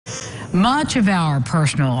Much of our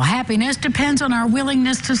personal happiness depends on our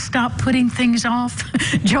willingness to stop putting things off.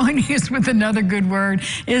 Joining us with another good word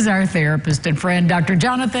is our therapist and friend, Dr.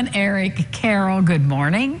 Jonathan Eric Carroll. Good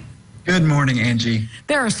morning. Good morning, Angie.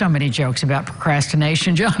 There are so many jokes about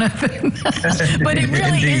procrastination, Jonathan, but it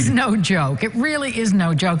really is no joke. It really is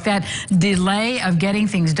no joke. That delay of getting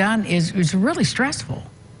things done is really stressful.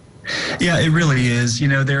 Yeah, it really is. You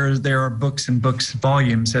know, there are books and books,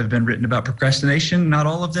 volumes have been written about procrastination, not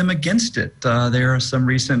all of them against it. There are some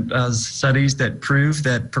recent studies that prove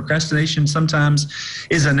that procrastination sometimes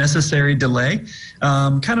is a necessary delay,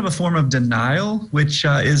 kind of a form of denial, which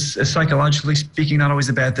is psychologically speaking not always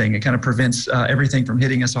a bad thing. It kind of prevents everything from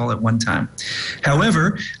hitting us all at one time.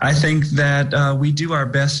 However, I think that we do our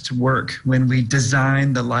best work when we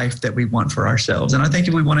design the life that we want for ourselves. And I think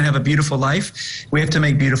if we want to have a beautiful life, we have to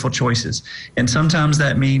make beautiful choices. And sometimes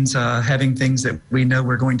that means having things that we know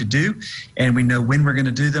we're going to do, and we know when we're going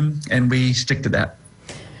to do them, and we stick to that.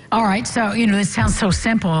 All right, so, you know, this sounds so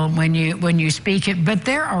simple when you speak it, but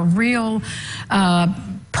there are real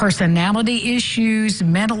personality issues,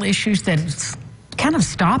 mental issues that kind of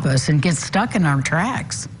stop us and get stuck in our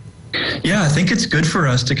tracks. Yeah, I think it's good for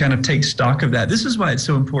us to kind of take stock of that. This is why it's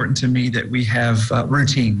so important to me that we have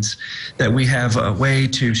routines, that we have a way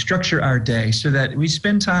to structure our day so that we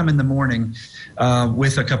spend time in the morning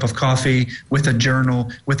with a cup of coffee, with a journal,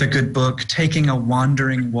 with a good book, taking a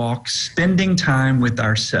wandering walk, spending time with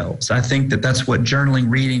ourselves. I think that that's what journaling,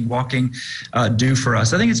 reading, walking do for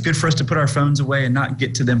us. I think it's good for us to put our phones away and not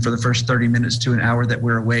get to them for the first 30 minutes to an hour that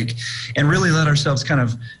we're awake, and really let ourselves kind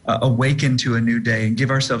of awaken to a new day and give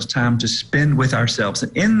ourselves time to spend with ourselves.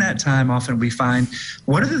 And in that time, often we find,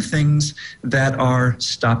 what are the things that are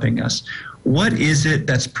stopping us? What is it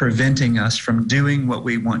that's preventing us from doing what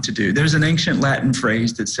we want to do? There's an ancient Latin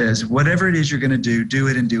phrase that says, whatever it is you're going to do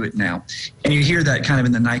it and do it now. And you hear that kind of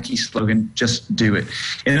in the Nike slogan, just do it.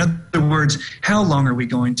 In other words, how long are we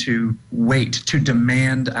going to wait to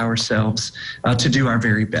demand ourselves to do our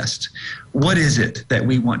very best? What is it that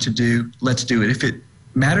we want to do? Let's do it. If it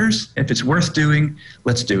matters, if it's worth doing,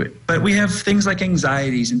 let's do it. But we have things like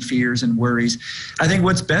anxieties and fears and worries. I think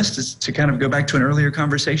what's best is to kind of go back to an earlier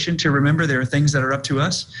conversation, to remember there are things that are up to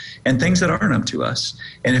us and things that aren't up to us.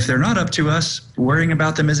 And if they're not up to us, worrying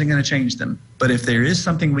about them isn't going to change them. But if there is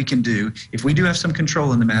something we can do, if we do have some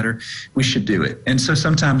control in the matter, we should do it. And so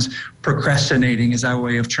sometimes procrastinating is our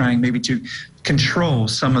way of trying maybe to control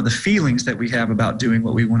some of the feelings that we have about doing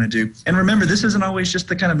what we want to do. And remember, this isn't always just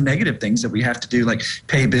the kind of negative things that we have to do, like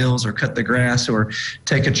pay bills or cut the grass or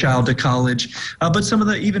take a child to college, but some of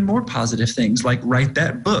the even more positive things, like write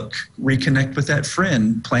that book, reconnect with that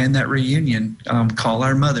friend, plan that reunion, call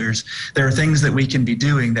our mothers. There are things that we can be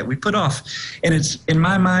doing that we put off. And it's, in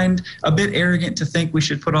my mind, a bit arrogant to think we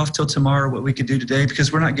should put off till tomorrow what we could do today,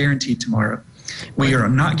 because we're not guaranteed tomorrow. We are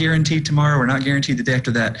not guaranteed tomorrow. We're not guaranteed the day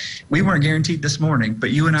after that. We weren't guaranteed this morning,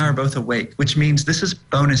 but you and I are both awake, which means this is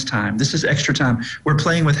bonus time. This is extra time. We're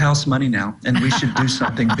playing with house money now, and we should do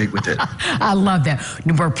something big with it. I love that.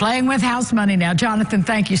 We're playing with house money now. Jonathan,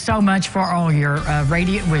 thank you so much for all your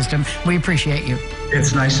radiant wisdom. We appreciate you.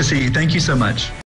 It's nice to see you. Thank you so much.